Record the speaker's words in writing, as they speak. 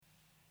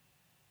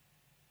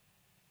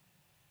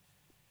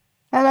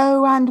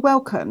and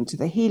welcome to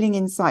the Healing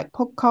Insight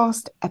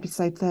Podcast,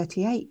 episode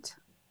 38.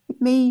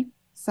 With me,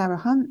 Sarah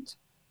Hunt.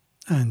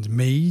 And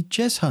me,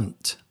 Jez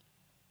Hunt.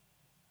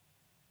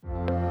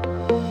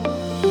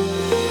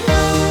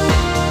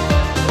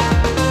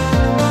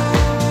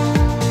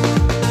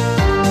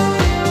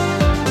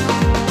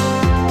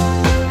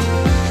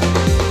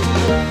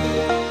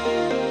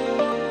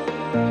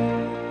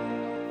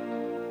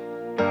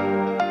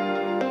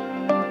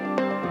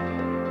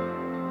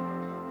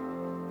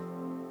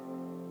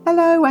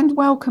 Hello and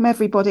welcome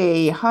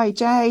everybody. Hi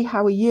Jay,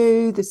 how are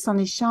you? The sun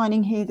is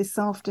shining here this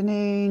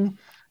afternoon,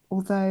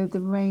 although the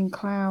rain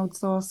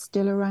clouds are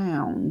still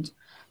around,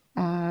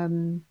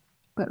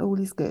 but all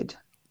is good.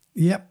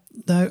 Yep,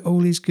 no,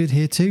 all is good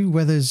here too.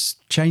 Weather's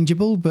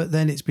changeable, but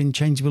then it's been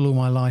changeable all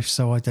my life,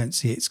 so I don't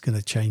see it's going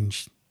to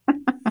change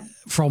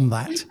from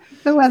that.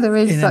 The weather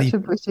is such a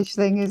British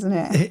thing, isn't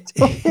it?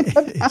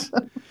 It is.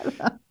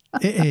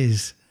 It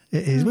is.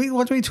 It is.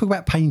 What do we talk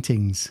about?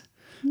 Paintings.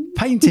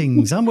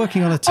 I'm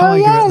working on a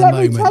tiger at the moment.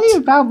 Let me tell you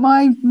about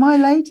my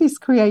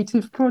latest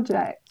creative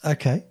project.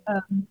 Okay.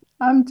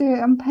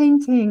 I'm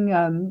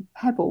painting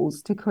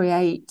pebbles to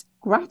create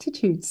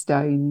gratitude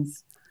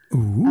stones,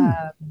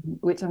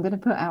 which I'm going to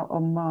put out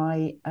on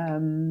my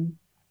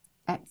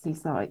Etsy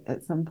site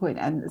at some point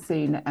and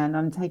soon. And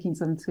I'm taking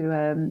some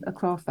to a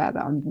craft fair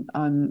that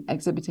I'm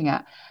exhibiting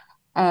at.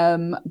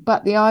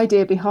 But the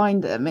idea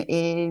behind them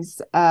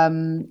is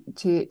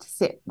to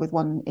sit with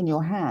one in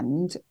your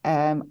hand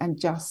and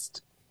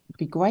just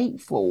be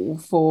grateful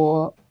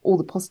for all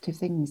the positive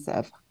things that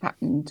have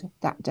happened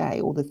that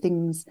day, all the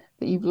things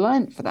that you've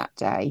learned for that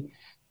day.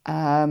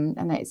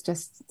 And it's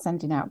just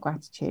sending out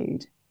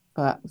gratitude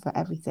for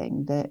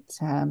everything that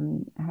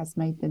has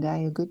made the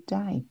day a good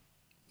day.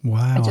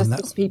 Wow. It just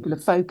gives people a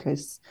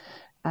focus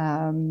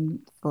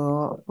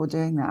for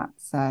doing that.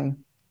 So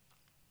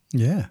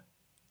yeah.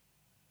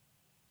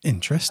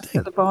 Interesting.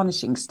 At the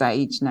varnishing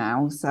stage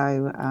now,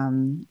 so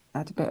I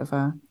had a bit of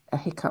a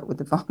hiccup with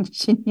the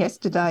varnishing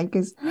yesterday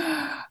because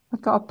I've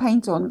got a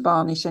paint on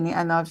varnish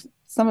and I've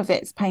some of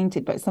it's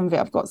painted, but some of it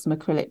I've got some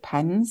acrylic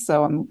pens,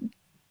 so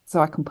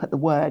I can put the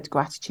word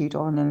gratitude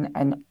on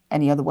and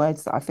any other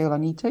words that I feel I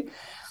need to.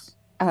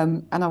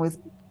 And I was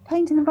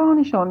painting the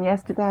varnish on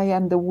yesterday,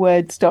 and the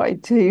word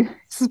started to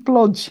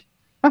splodge.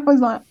 I was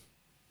like,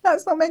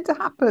 that's not meant to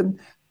happen.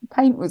 The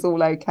paint was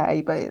all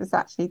okay, but it was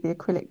actually the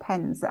acrylic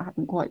pens that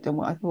hadn't quite done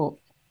what I thought.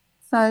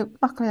 So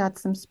luckily I had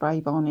some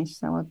spray varnish,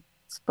 so I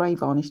spray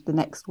varnished the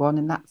next one,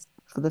 and that's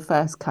for the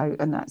first coat,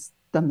 and that's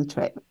done the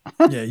trick.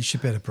 Yeah, you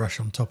should be able to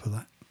brush on top of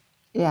that.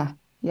 Yeah,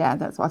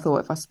 that's what I thought.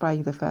 If I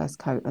spray the first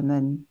coat and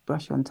then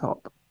brush on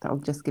top, that'll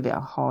just give it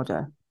a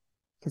harder,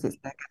 because it's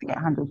going to get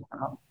handled.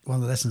 One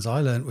of the lessons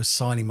I learned was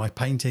signing my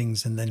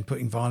paintings and then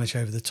putting varnish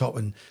over the top.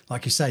 And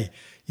like you say,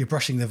 you're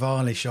brushing the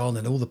varnish on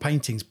and all the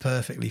painting's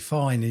perfectly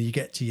fine. And you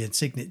get to your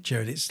signature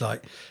and it's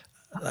like,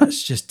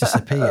 that's just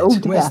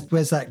disappeared.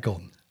 Where's that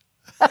gone?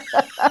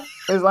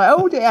 It was like,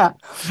 oh dear,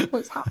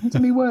 what's happened to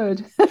me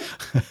word?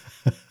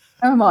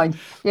 Never mind.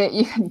 Yeah,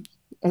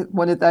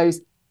 one of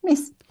those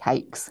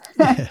mistakes.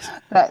 Yes.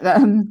 That I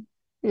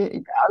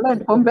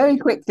learned one very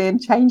quickly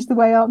and changed the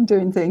way I'm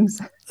doing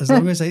things. As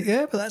long as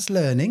but that's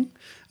learning.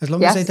 As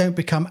long as they don't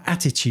become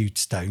attitude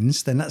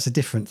stones, then that's a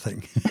different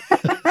thing.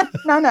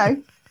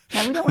 No,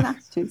 we don't want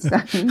attitude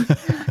stones.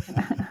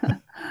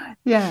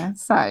 Yeah,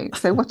 so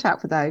watch out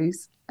for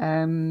those.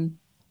 I'm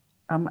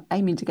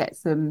aiming to get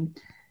some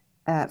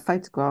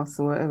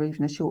photographs or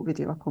even a short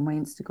video up on my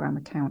Instagram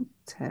account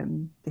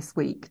this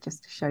week,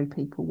 just to show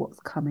people what's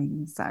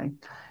coming. So,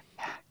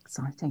 yeah,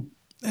 exciting.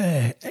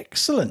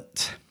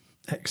 Excellent.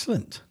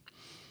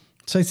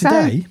 So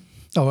today,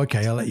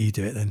 okay, I'll let you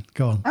do it then.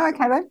 Go on. Oh,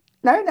 okay then.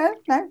 No,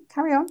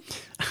 carry on.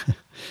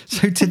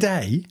 So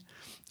today,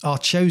 our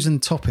chosen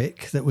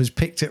topic that was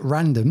picked at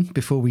random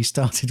before we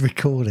started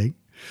recording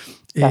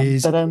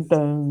is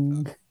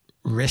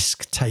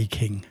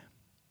risk-taking.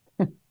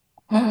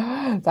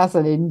 That's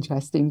an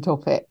interesting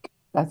topic.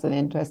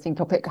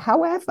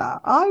 However,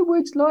 I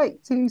would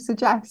like to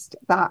suggest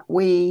that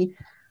we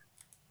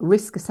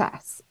risk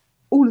assess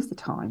all of the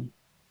time.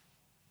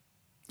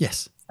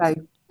 Yes. So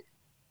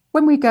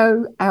when we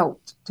go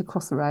out to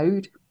cross a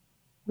road,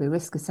 we're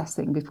risk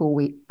assessing before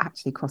we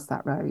actually cross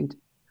that road.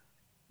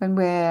 When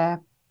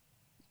we're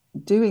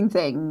doing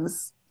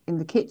things in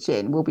the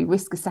kitchen, we'll be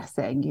risk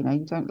assessing. You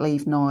don't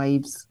leave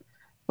knives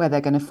where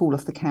they're going to fall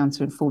off the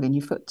counter and fall in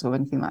your foot or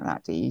anything like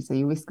that, do you? So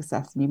you risk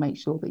assess and you make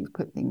sure that you've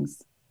put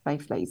things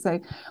safely. So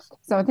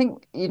I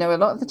think, a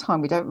lot of the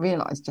time we don't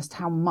realise just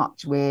how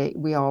much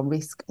we are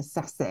risk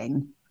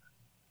assessing.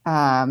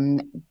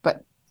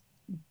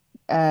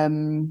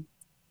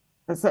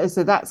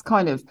 So that's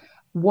kind of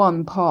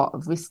one part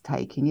of risk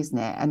taking, isn't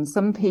it? And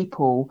some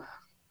people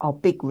are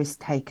big risk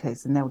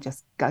takers and they'll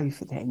just go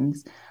for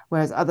things,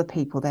 whereas other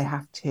people, they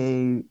have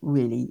to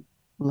really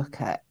look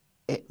at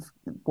it,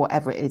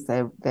 whatever it is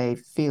they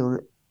feel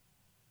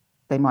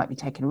they might be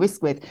taking a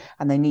risk with,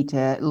 and they need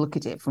to look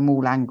at it from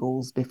all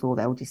angles before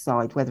they'll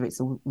decide whether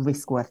it's a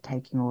risk worth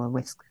taking or a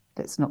risk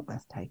that's not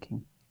worth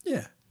taking.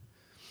 Yeah.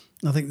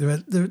 I think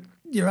there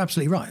you're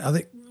absolutely right. I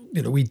think,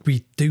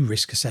 we do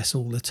risk assess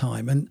all the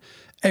time. And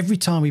every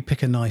time we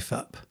pick a knife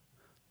up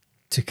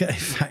to get, in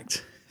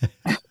fact,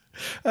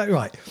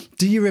 right.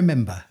 Do you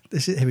remember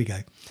here we go.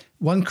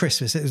 One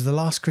Christmas, it was the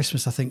last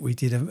Christmas, I think we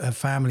did a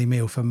family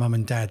meal for mum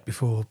and dad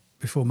before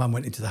mum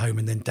went into the home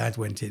and then dad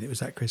went in. It was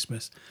that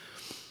Christmas.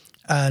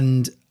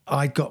 And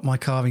I got my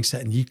carving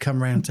set and you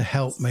come round to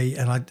help me.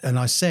 And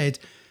I said,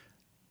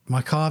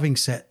 my carving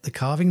set, the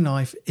carving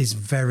knife is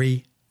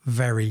very,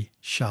 very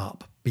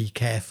sharp. Be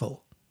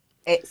careful.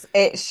 It's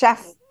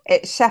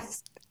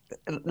chef's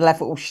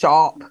level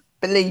sharp.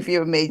 Believe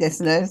you and me,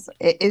 listeners,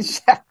 it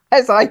is chef,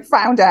 as I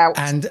found out.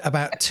 And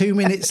about 2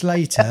 minutes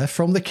later,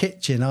 from the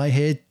kitchen, I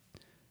hear,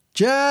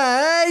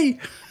 Jay,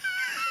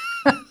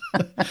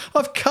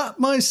 I've cut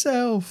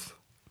myself.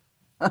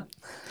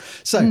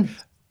 So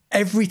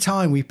every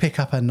time we pick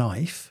up a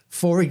knife,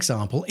 for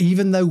example,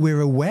 even though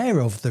we're aware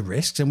of the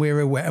risks and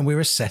we're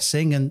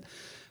assessing, and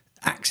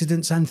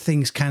accidents and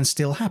things can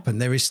still happen,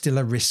 there is still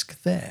a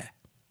risk there.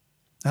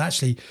 And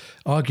actually,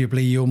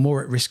 arguably, you're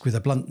more at risk with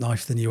a blunt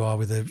knife than you are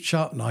with a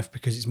sharp knife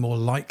because it's more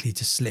likely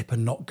to slip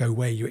and not go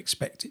where you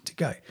expect it to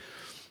go.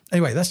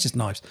 Anyway, that's just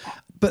knives.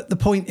 But the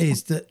point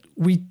is that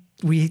we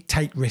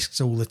take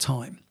risks all the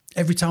time.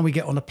 Every time we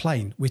get on a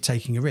plane, we're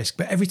taking a risk.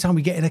 But every time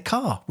we get in a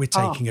car, we're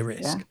taking a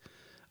risk.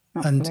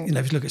 Yeah, and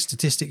if you look at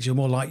statistics, you're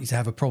more likely to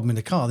have a problem in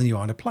a car than you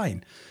are in a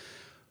plane.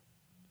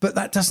 But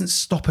that doesn't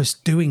stop us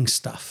doing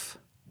stuff.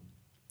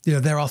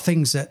 There are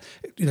things that,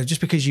 just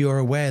because you're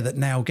aware that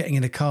now getting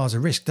in a car is a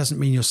risk doesn't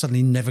mean you're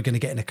suddenly never going to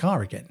get in a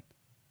car again.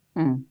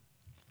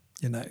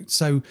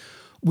 So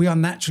we are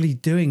naturally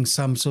doing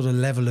some sort of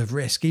level of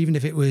risk, even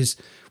if it was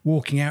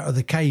walking out of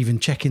the cave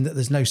and checking that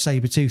there's no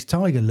saber-toothed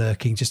tiger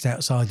lurking just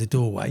outside the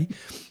doorway.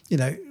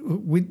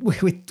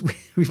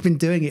 We've been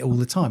doing it all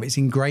the time. It's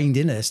ingrained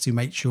in us to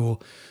make sure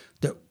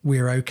that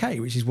we're okay,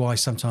 which is why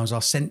sometimes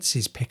our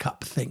senses pick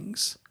up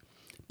things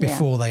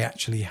before they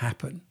actually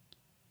happen.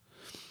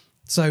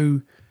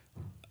 So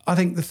I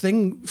think the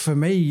thing for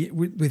me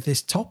with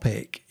this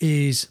topic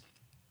is,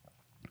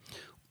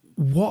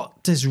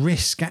 what does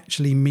risk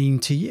actually mean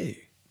to you?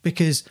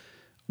 Because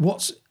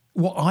what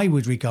I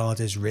would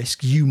regard as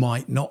risk, you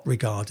might not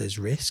regard as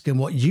risk, and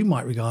what you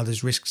might regard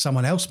as risk,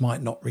 someone else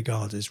might not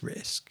regard as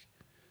risk.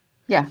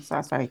 Yes,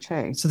 that's very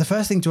true. So the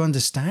first thing to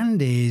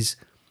understand is,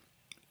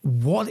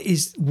 what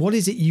is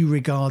it you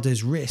regard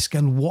as risk,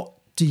 and what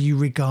do you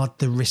regard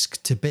the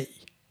risk to be?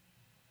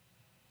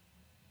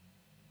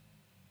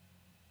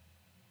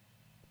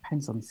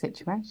 Depends on the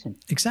situation.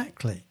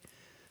 Exactly.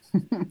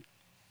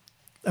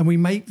 And we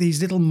make these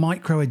little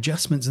micro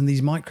adjustments and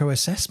these micro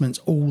assessments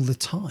all the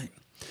time.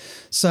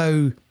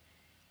 So,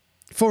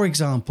 for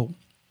example,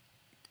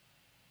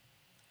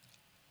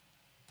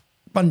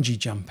 bungee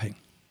jumping.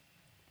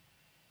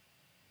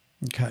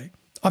 Okay.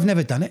 I've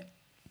never done it.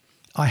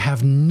 I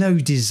have no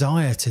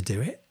desire to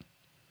do it.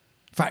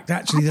 In fact,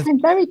 actually, I've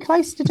been very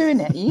close to doing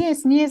it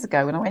years and years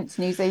ago when I went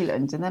to New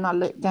Zealand, and then I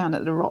looked down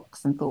at the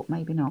rocks and thought,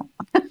 maybe not.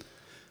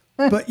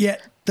 But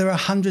yet there are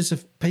hundreds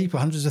of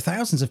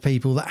thousands of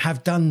people that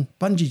have done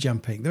bungee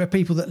jumping. There are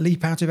people that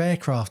leap out of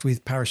aircraft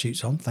with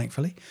parachutes on,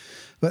 thankfully,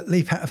 but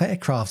leap out of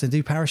aircraft and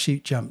do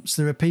parachute jumps.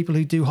 There are people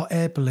who do hot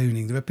air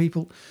ballooning. There are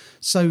people.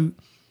 So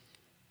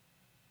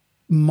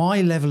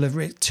my level of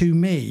risk, to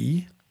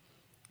me,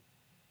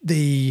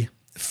 the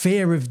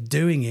fear of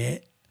doing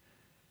it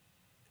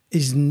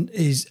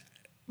is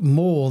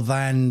more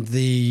than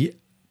the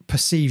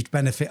perceived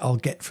benefit I'll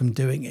get from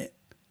doing it.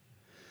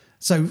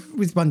 So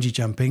with bungee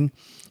jumping,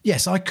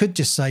 yes, I could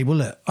just say, well,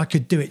 look, I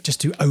could do it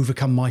just to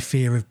overcome my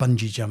fear of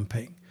bungee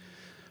jumping.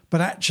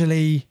 But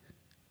actually,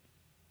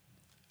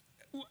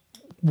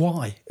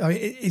 why? I mean,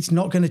 it's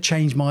not going to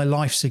change my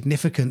life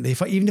significantly.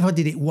 Even if I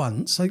did it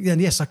once, then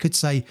yes, I could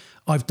say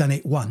I've done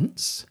it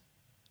once.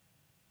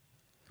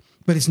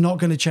 But it's not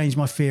going to change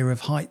my fear of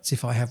heights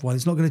if I have one.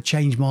 It's not going to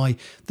change the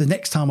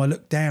next time I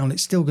look down,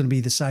 it's still going to be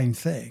the same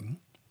thing.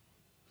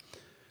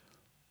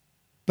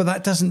 But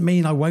that doesn't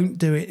mean I won't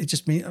do it. It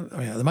just means,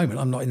 at the moment,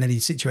 I'm not in any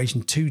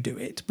situation to do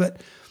it.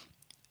 But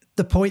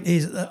the point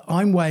is that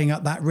I'm weighing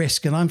up that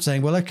risk and I'm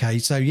saying, well, okay,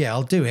 so yeah,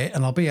 I'll do it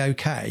and I'll be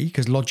okay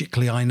because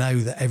logically I know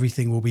that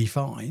everything will be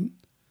fine.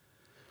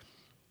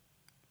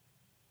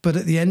 But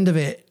at the end of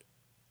it,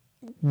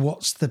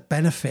 what's the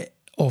benefit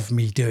of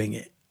me doing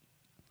it?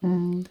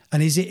 And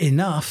is it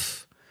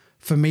enough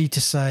for me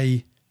to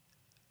say,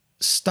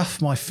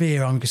 stuff my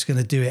fear, I'm just going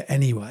to do it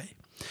anyway?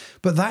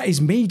 But that is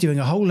me doing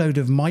a whole load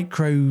of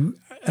micro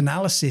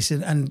analysis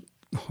and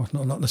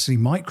not necessarily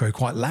micro,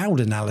 quite loud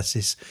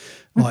analysis.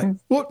 Like,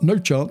 what? No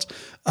chance.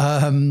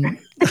 Of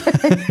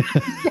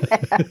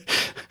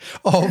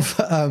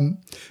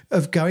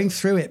going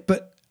through it.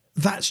 But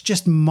that's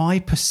just my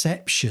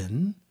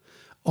perception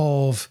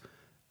of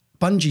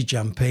bungee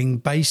jumping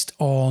based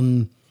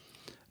on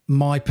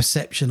my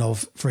perception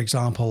of, for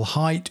example,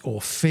 height or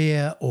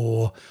fear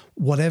or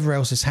whatever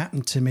else has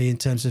happened to me in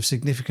terms of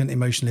significant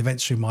emotional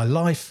events through my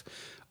life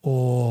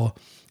or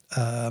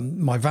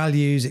my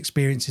values,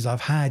 experiences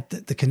I've had,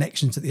 the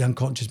connections that the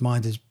unconscious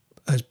mind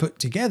has put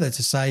together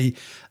to say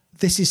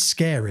this is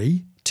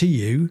scary to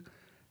you,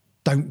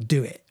 don't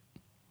do it.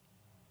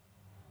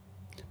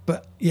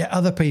 But yeah,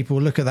 other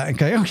people look at that and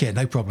go, oh yeah,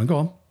 no problem, go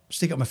on,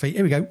 stick up my feet,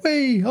 here we go,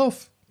 way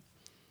off.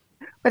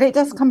 But it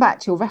does come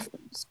back to your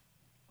Reference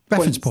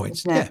points,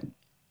 points, doesn't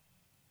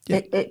yeah.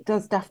 it? Yeah. It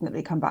does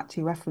definitely come back to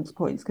your reference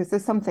points, because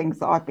there's some things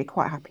that I'd be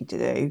quite happy to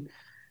do,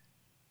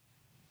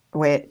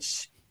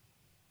 which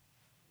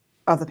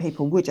other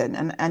people wouldn't.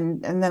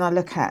 And then I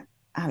look at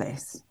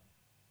Alice,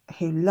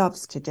 who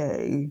loves to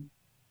do,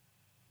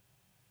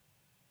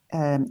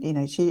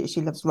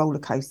 she loves roller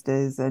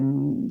coasters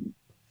and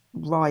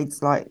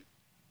rides like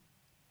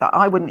that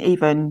I wouldn't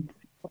even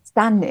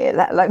stand near,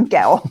 let alone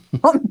get on.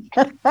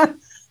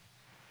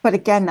 But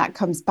again, that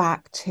comes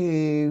back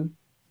to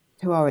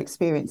our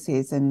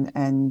experiences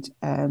and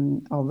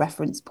our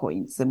reference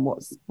points and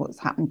what's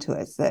happened to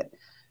us that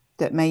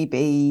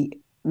maybe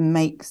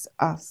makes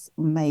us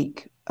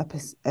make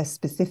a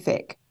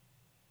specific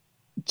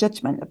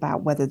judgment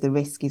about whether the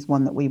risk is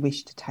one that we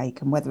wish to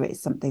take and whether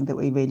it's something that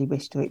we really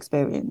wish to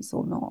experience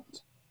or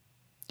not.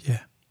 Yeah.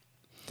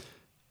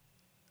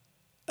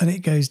 And it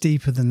goes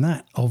deeper than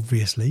that,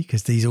 obviously,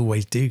 because these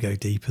always do go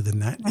deeper than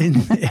that.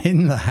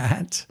 In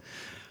that,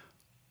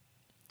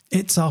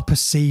 it's our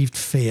perceived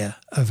fear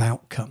of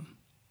outcome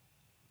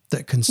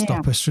that can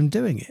stop us from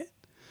doing it.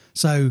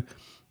 So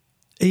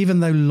even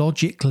though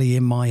logically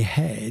in my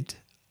head,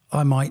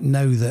 I might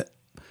know that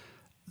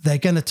they're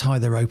going to tie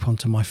the rope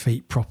onto my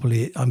feet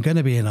properly, I'm going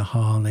to be in a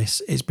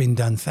harness, it's been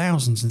done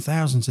thousands and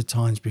thousands of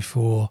times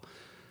before.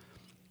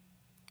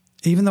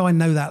 Even though I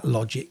know that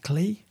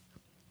logically,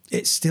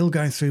 it's still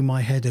going through my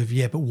head of,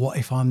 yeah, but what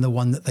if I'm the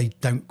one that they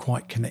don't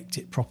quite connect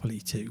it properly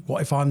to?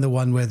 What if I'm the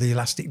one where the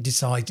elastic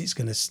decides it's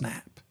going to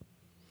snap?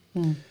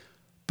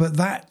 But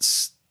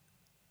that's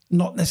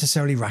not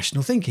necessarily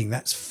rational thinking.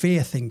 That's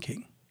fear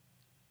thinking.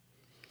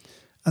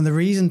 And the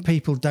reason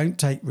people don't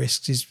take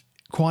risks is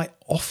quite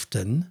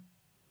often,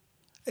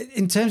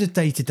 in terms of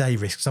day-to-day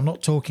risks, I'm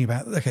not talking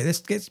about, okay,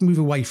 let's move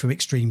away from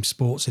extreme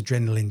sports,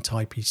 adrenaline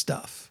typey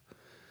stuff.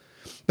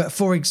 But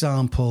for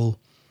example,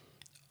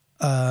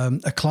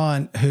 a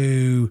client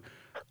who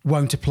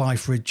won't apply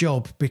for a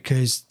job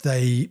because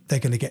they're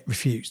going to get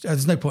refused.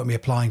 There's no point in me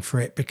applying for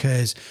it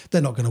because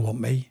they're not going to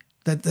want me.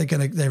 They're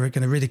going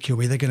to ridicule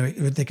me. They're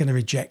going to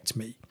reject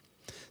me.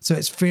 So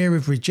it's fear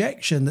of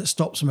rejection that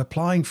stops them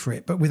applying for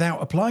it. But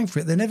without applying for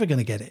it, they're never going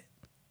to get it.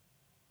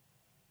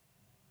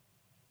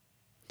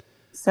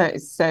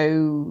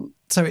 So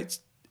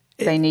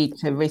they need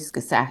to risk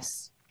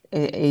assess.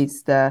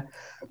 Is the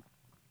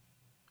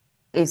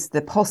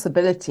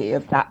possibility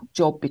of that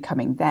job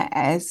becoming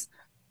theirs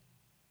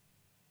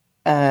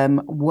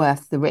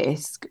worth the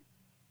risk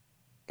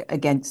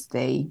against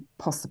the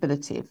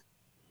possibility of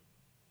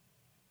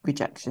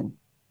rejection?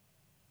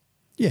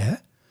 Yeah. Is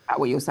that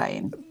what you're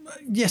saying?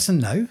 Yes and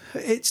no.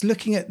 It's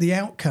looking at the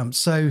outcome.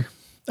 So,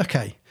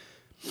 okay.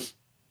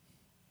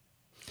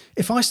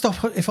 If I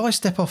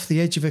step off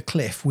the edge of a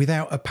cliff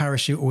without a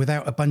parachute or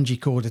without a bungee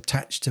cord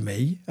attached to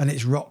me and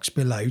it's rocks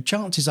below,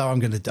 chances are I'm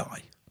going to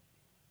die.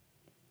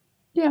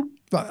 Yeah.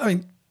 But I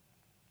mean,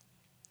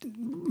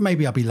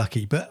 maybe I'll be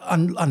lucky, but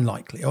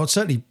unlikely. Or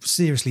certainly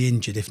seriously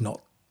injured, if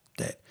not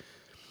dead.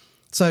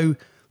 So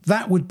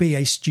that would be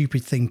a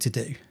stupid thing to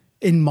do,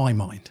 in my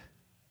mind.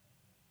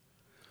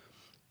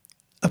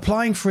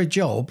 Applying for a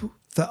job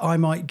that I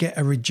might get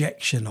a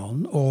rejection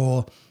on,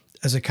 or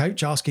as a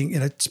coach asking,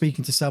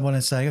 speaking to someone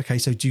and saying, okay,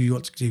 so do you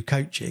want to do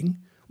coaching,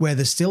 where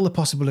there's still the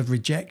possible of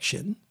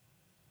rejection,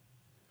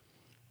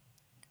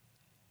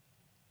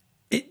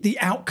 the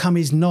outcome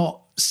is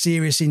not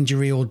serious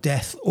injury or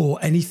death or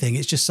anything.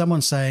 It's just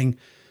someone saying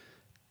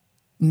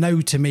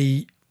no to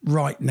me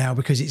right now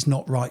because it's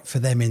not right for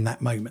them in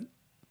that moment.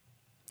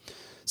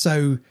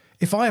 So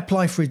if I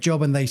apply for a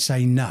job and they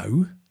say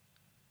no,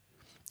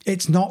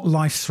 it's not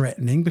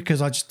life-threatening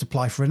because I just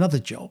apply for another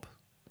job.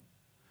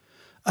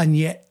 And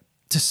yet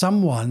to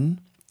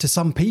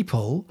some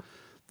people,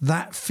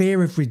 that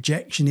fear of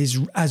rejection is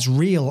as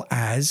real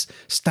as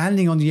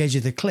standing on the edge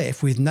of the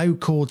cliff with no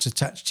cords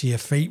attached to your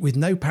feet, with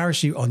no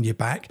parachute on your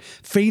back,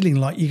 feeling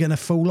like you're going to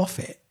fall off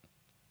it.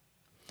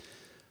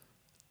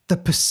 The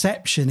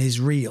perception is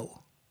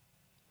real,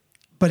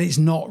 but it's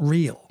not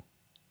real.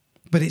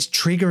 But it's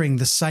triggering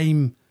the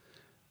same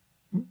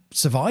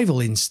survival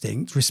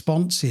instinct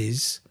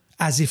responses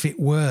as if it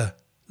were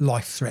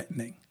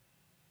life-threatening.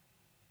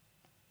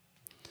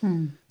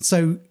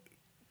 So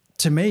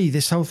to me,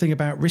 this whole thing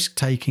about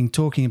risk-taking,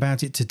 talking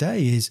about it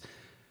today, is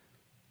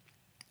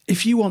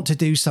if you want to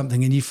do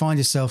something and you find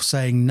yourself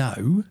saying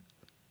no,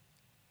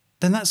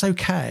 then that's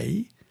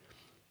okay.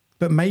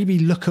 But maybe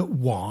look at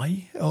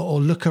why,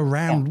 or look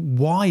around. Yeah.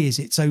 Why is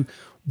it? So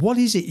what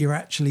is it you're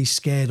actually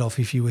scared of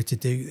if you were to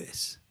do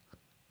this?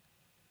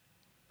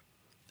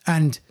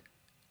 And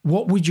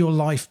what would your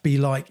life be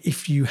like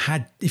if you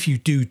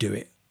do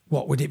it?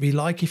 What would it be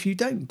like if you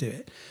don't do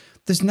it?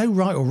 There's no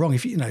right or wrong.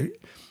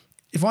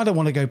 If I don't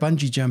want to go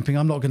bungee jumping,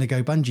 I'm not going to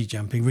go bungee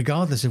jumping,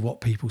 regardless of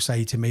what people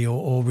say to me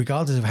or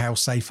regardless of how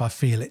safe I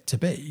feel it to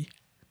be.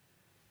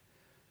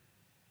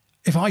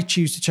 If I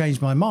choose to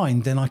change my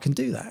mind, then I can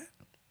do that.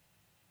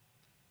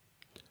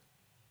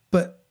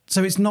 But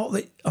so it's not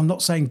that I'm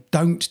not saying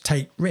don't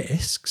take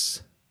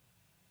risks,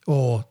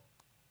 or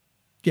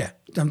yeah,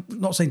 I'm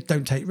not saying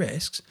don't take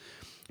risks,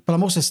 but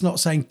I'm also not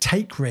saying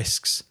take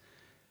risks.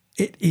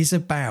 It is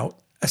about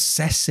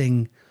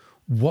assessing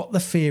what the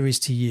fear is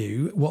to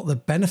you, what the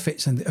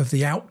benefits of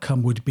the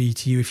outcome would be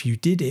to you if you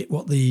did it,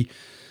 what the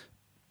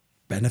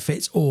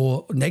benefits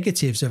or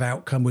negatives of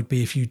outcome would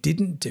be if you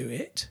didn't do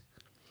it.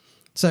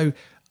 So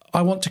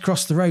I want to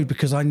cross the road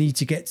because I need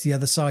to get to the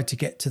other side to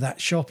get to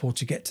that shop or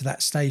to get to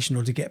that station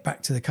or to get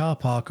back to the car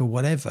park or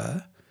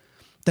whatever.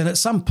 Then at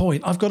some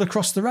point I've got to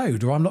cross the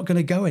road or I'm not going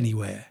to go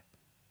anywhere.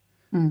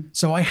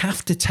 So I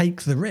have to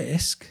take the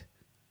risk,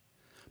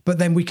 but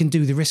then we can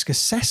do the risk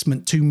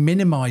assessment to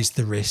minimize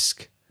the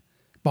risk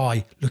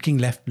by looking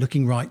left,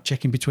 looking right,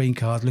 checking between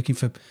cars, looking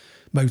for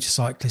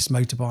motorcyclists,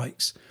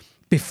 motorbikes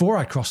before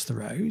I cross the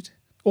road,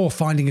 or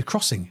finding a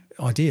crossing,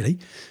 ideally,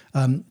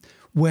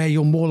 where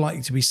you're more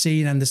likely to be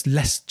seen and there's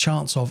less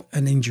chance of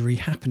an injury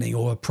happening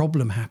or a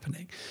problem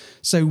happening.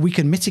 So we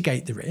can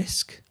mitigate the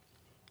risk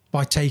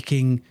by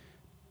taking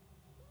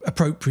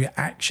appropriate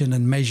action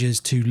and measures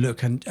to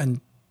look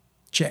and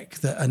check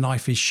that a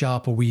knife is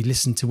sharp, or we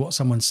listen to what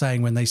someone's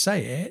saying when they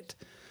say it,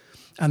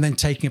 and then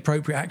taking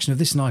appropriate action of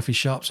this knife is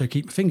sharp, so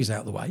keep my fingers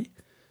out of the way.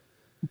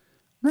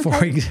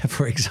 Okay.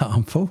 For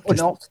example. Or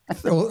not.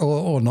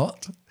 or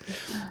not.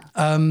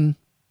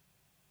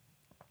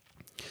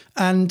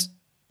 And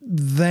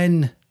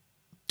then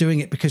doing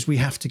it because we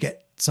have to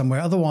get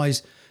somewhere.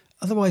 Otherwise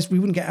we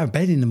wouldn't get out of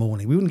bed in the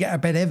morning. We wouldn't get out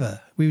of bed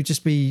ever. We would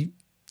just be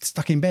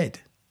stuck in bed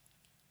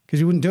because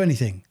we wouldn't do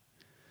anything.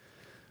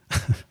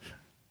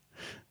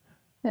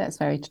 Yeah, it's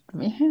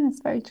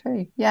very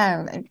true.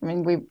 Yeah, I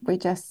mean, we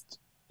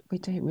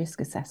do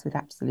risk assess with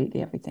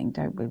absolutely everything,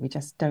 don't we? We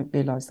just don't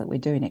realise that we're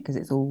doing it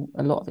because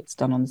a lot of it's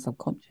done on the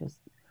subconscious.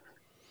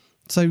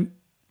 So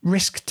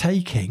risk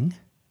taking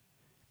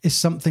is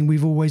something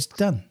we've always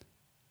done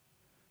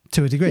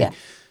to a degree.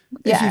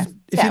 Yeah.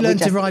 If you learn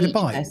to ride a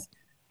bike,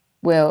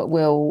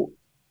 we'll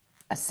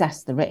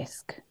assess the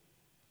risk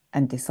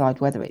and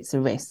decide whether it's a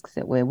risk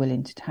that we're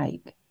willing to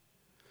take.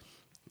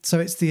 So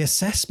it's the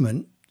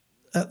assessment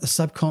at the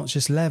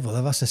subconscious level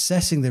of us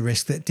assessing the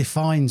risk that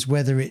defines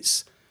whether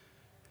it's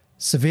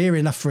severe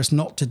enough for us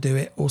not to do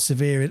it, or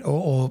severe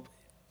or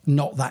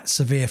not that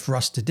severe for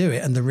us to do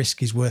it, and the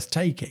risk is worth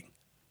taking.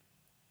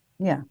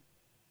 Yeah.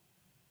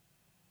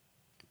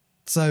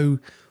 So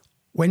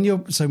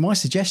my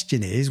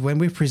suggestion is, when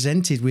we're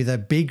presented with a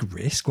big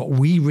risk, what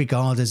we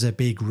regard as a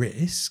big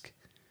risk,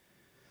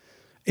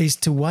 is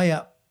to weigh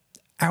up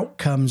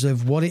outcomes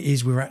of what it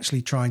is we're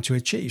actually trying to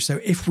achieve. So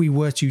if we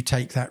were to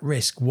take that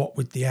risk, what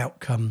would the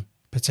outcome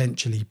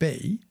potentially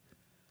be?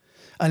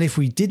 And if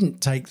we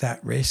didn't take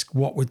that risk,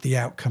 what would the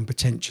outcome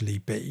potentially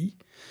be?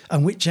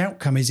 And which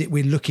outcome is it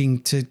we're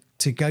looking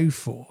to go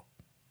for?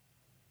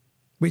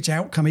 Which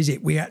outcome is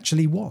it we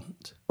actually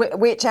want?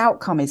 Which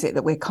outcome is it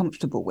that we're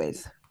comfortable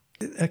with?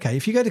 Okay,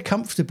 if you go to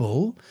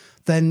comfortable,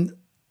 then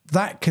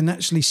that can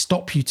actually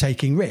stop you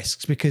taking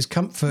risks, because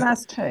comfort.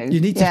 That's true. We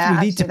need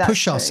to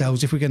push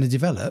ourselves if we're going to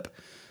develop.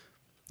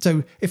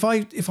 So if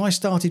I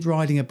started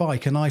riding a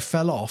bike and I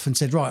fell off and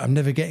said, right, I'm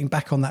never getting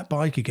back on that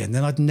bike again,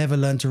 then I'd never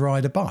learn to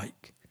ride a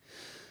bike.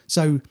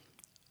 So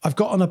I've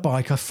got on a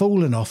bike, I've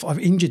fallen off, I've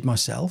injured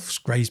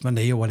myself, grazed my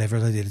knee or whatever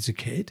I did as a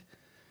kid.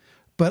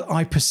 But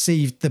I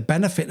perceived the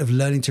benefit of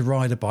learning to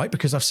ride a bike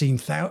because I've seen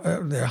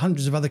there are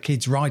hundreds of other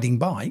kids riding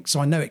bikes, so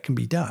I know it can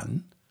be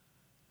done.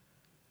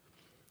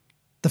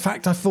 The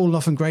fact I've fallen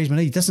off and grazed my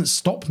knee doesn't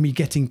stop me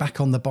getting back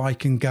on the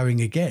bike and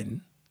going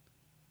again.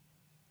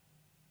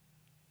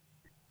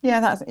 Yeah,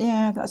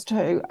 that's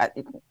true.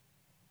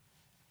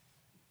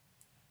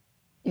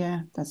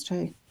 That's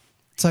true.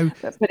 So,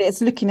 but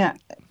it's looking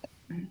at,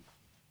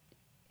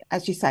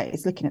 as you say,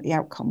 it's looking at the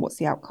outcome. What's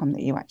the outcome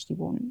that you actually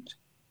want?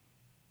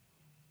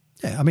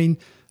 Yeah, I mean,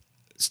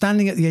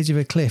 standing at the edge of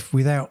a cliff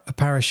without a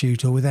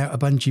parachute or without a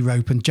bungee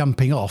rope and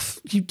jumping off,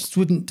 you just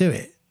wouldn't do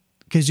it,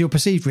 because your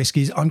perceived risk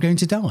is, I'm going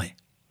to die.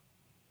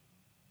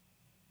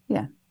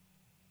 Yeah.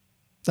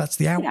 That's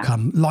the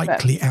outcome,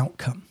 likely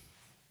outcome.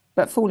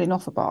 But falling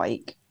off a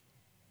bike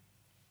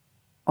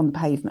on the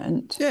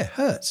pavement. Yeah,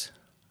 hurts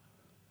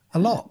a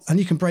lot. And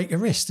you can break a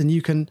wrist and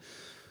you can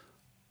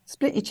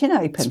split your chin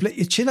open.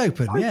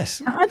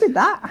 Yes. I did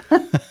that.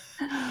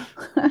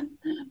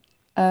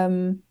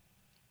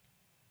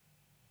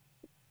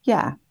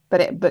 Yeah,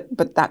 but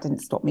that didn't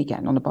stop me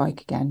getting on a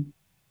bike again.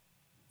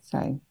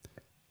 So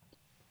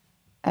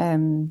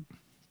so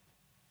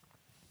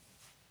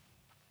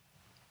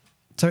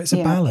it's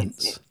a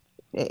balance.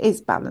 It is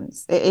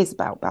balance. It is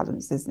about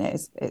balance, isn't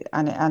it?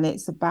 And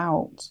it's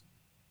about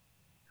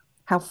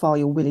how far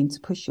you're willing to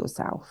push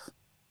yourself.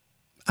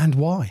 And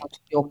why? Out of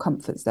your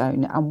comfort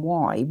zone, and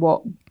why.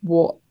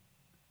 What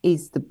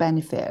is the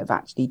benefit of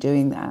actually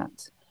doing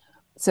that?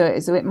 So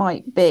it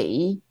might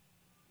be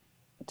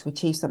to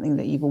achieve something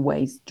that you've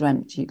always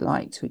dreamt you'd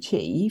like to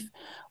achieve,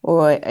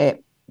 or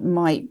it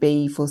might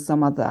be for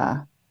some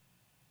other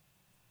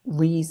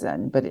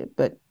reason,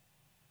 but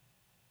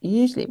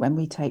usually when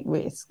we take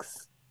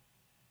risks,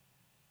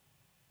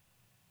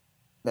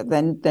 but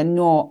then they're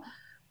not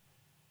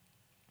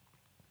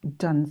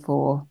done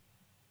for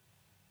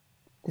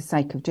the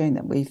sake of doing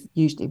them. We've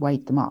usually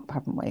weighed them up,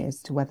 haven't we,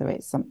 as to whether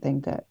it's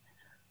something that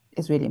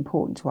is really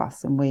important to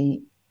us and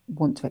we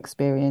want to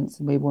experience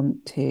and we're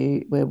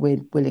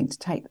willing to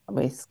take that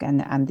risk,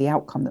 and the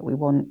outcome that we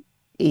want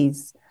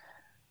is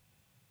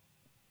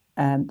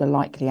the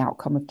likely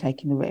outcome of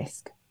taking the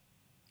risk.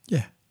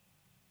 Yeah.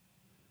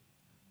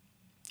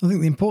 I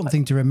think the important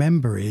thing to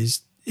remember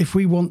is if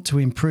we want to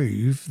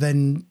improve,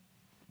 then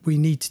we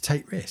need to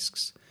take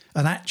risks.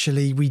 And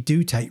actually, we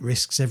do take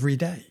risks every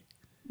day.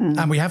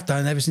 And we have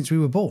done ever since we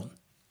were born.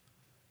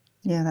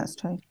 Yeah, that's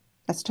true.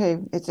 That's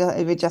true.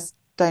 We just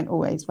don't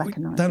always We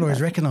recognise don't it.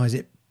 always recognise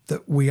it,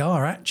 that we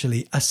are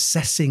actually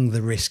assessing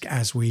the risk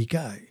as we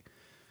go.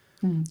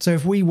 So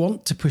if we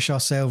want to push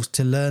ourselves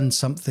to learn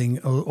something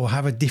or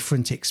have a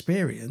different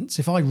experience,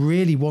 if I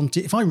really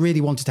wanted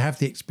to have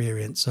the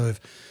experience of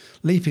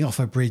leaping off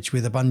a bridge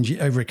with a bungee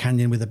over a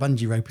canyon with a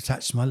bungee rope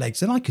attached to my legs,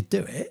 then I could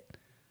do it.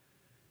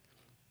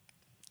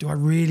 Do I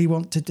really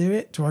want to do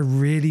it? Do I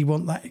really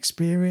want that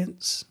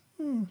experience?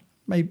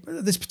 Maybe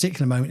at this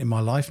particular moment in my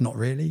life, not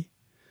really.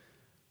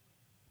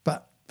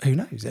 But who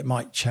knows? It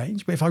might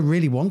change. But if I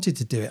really wanted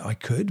to do it, I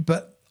could.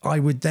 But I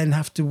would then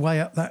have to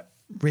weigh up that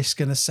risk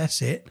and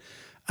assess it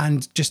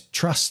and just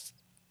trust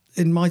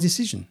in my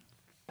decision.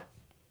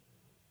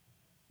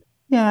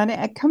 Yeah, and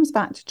it comes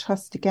back to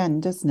trust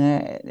again, doesn't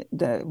it?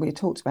 We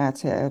talked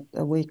about it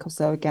a week or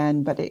so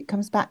again, but it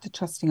comes back to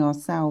trusting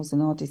ourselves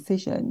and our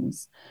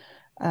decisions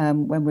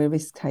when we're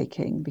risk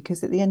taking.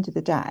 Because at the end of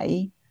the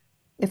day,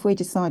 if we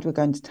decide we're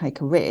going to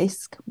take a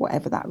risk,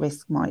 whatever that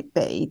risk might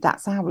be,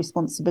 that's our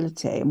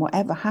responsibility. And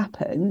whatever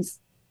happens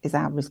is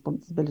our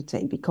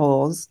responsibility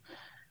because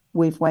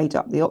we've weighed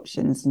up the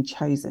options and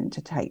chosen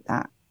to take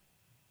that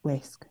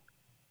risk.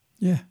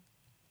 Yeah.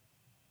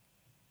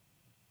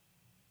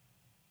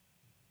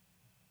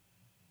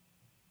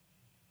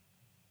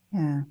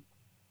 Yeah.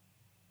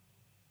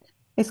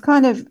 It's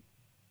kind of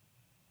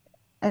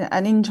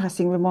an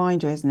interesting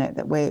reminder, isn't it,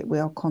 that we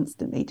are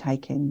constantly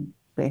taking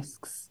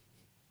risks.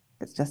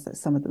 It's just that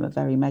some of them are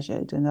very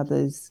measured, and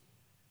others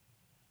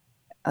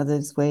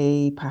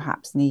we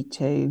perhaps need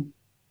to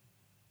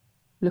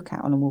look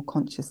at on a more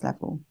conscious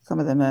level. Some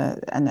of them are,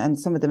 and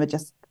some of them are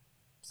just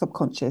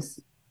subconscious.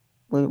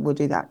 We'll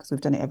do that because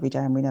we've done it every day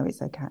and we know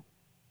it's okay.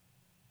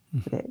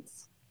 But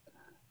it's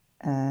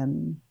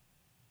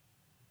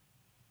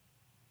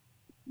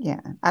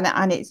yeah,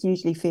 and it's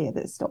usually fear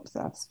that stops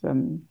us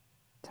from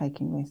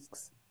taking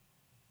risks.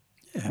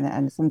 Yeah.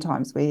 And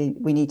sometimes we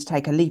need to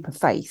take a leap of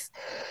faith,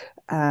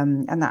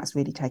 and that's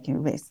really taking a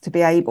risk to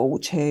be able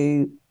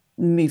to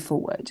move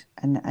forward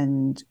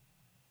and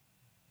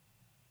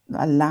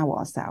allow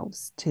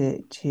ourselves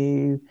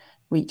to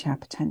reach our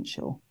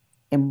potential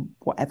in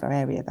whatever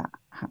area that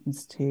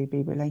happens to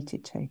be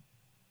related to.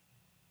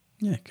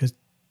 Yeah, because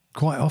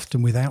quite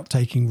often without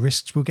taking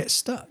risks, we'll get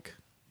stuck.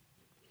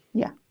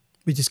 Yeah,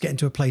 We just get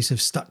into a place of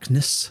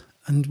stuckness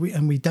and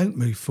we don't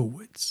move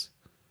forwards.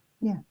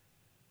 yeah,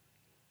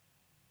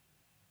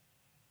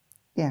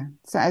 yeah.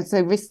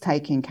 So risk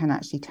taking can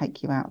actually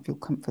take you out of your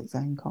comfort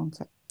zone, can't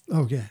it?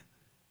 Oh, yeah.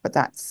 But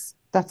that's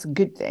a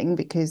good thing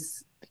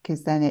because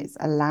then it's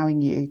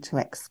allowing you to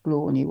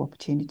explore new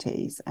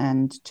opportunities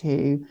and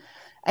to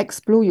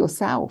explore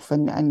yourself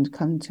and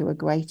come to a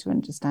greater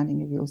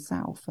understanding of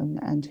yourself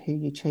and who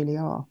you truly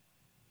are.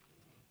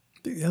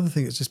 The other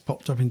thing that's just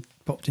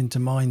popped into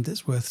mind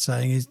that's worth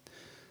saying is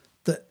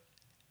that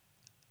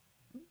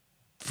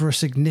for a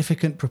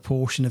significant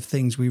proportion of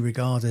things we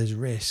regard as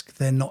risk,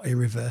 they're not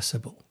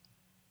irreversible.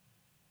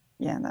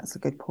 Yeah, that's a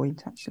good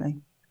point,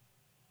 actually.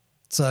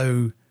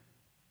 So,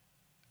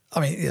 I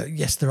mean,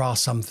 yes, there are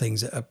some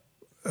things that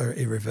are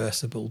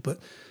irreversible, but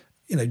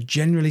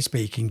generally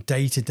speaking,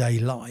 day-to-day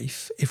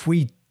life, if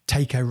we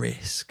take a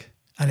risk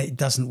and it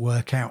doesn't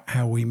work out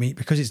how we meet,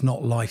 because it's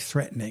not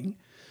life-threatening,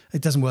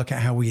 it doesn't work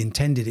out how we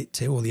intended it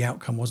to, or the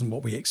outcome wasn't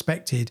what we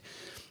expected,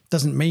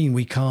 doesn't mean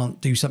we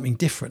can't do something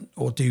different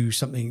or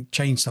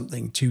change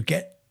something to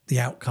get the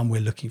outcome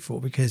we're looking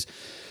for. Because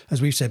as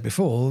we've said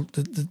before,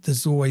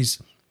 there's always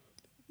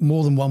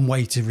more than one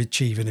way to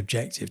achieve an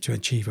objective, to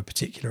achieve a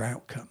particular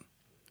outcome.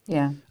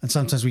 Yeah. And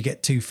sometimes we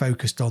get too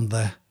focused on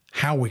the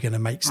how we're going to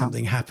make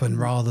something happen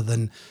rather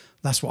than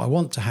that's what I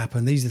want to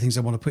happen. These are the things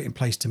I want to put in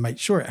place to make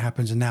sure it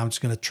happens. And now I'm just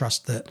going to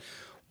trust that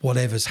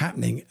whatever's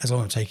happening, as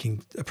long as I'm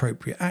taking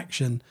appropriate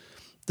action,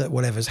 that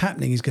whatever's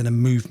happening is going to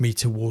move me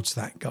towards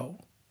that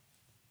goal.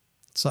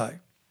 So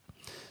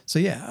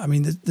yeah, I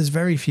mean, there's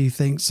very few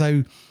things.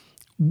 So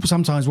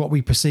sometimes what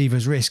we perceive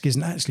as risk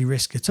isn't actually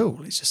risk at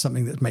all. It's just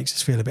something that makes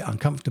us feel a bit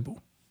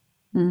uncomfortable.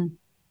 Mm.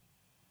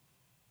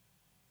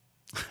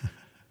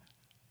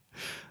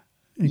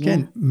 Again,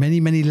 Yeah. many,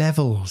 many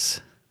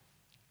levels.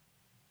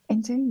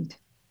 Indeed.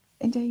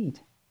 Indeed.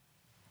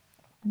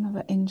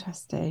 Another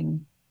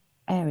interesting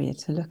area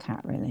to look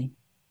at, really,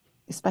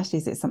 especially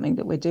as it's something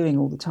that we're doing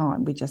all the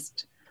time. We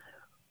just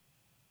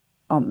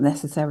aren't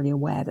necessarily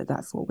aware that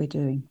that's what we're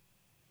doing.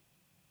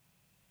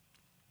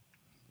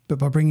 but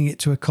by bringing it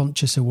to a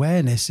conscious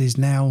awareness is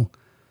now,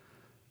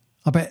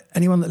 I bet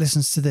anyone that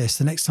listens to this,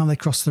 the next time they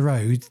cross the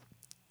road,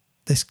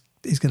 this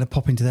is going to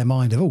pop into their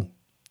mind of,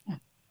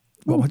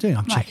 what am I doing?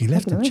 I'm checking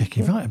left, I'm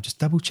checking right, I'm just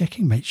double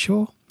checking, make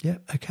sure. Yeah,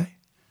 okay.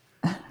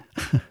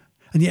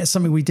 And yet it's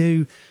something we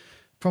do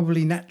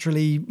probably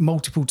naturally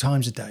multiple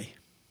times a day.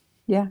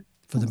 Yeah.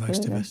 For the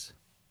most of us.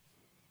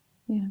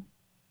 Yeah.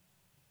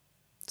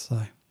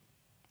 So.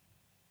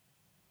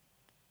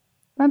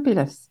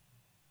 Fabulous.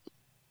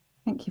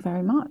 Thank you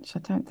very much. I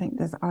don't think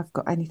I've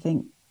got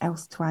anything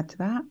else to add to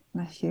that,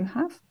 unless you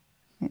have.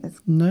 I think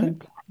there's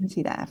been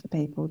plenty there for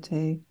people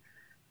to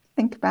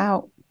think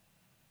about,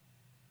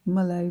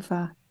 mull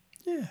over.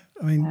 Yeah.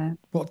 I mean,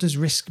 what does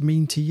risk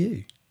mean to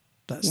you?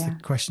 That's the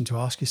question to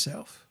ask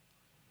yourself.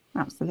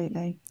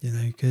 Absolutely. You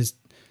know, because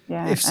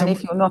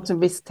if you're not a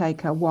risk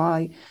taker,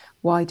 why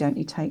don't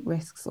you take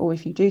risks? Or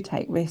if you do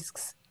take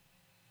risks,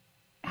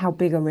 how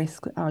big a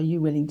risk are you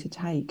willing to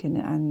take?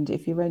 And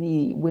if you're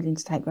only willing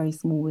to take very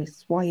small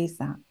risks, why is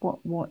that?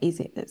 What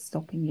is it that's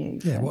stopping you?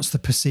 Yeah, what's the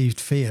perceived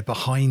fear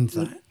behind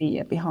that?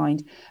 Fear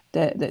behind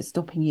that's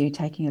stopping you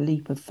taking a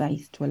leap of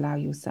faith to allow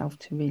yourself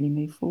to really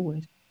move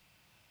forward.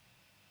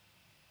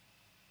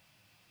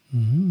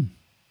 Mm-hmm.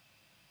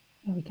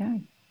 There we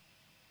go.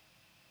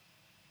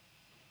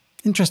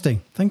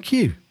 Interesting. Thank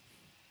you.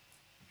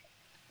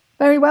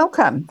 Very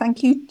welcome.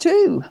 Thank you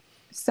too.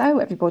 So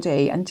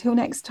everybody, until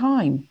next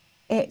time,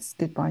 it's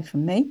goodbye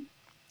from me.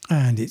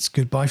 And it's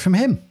goodbye from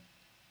him.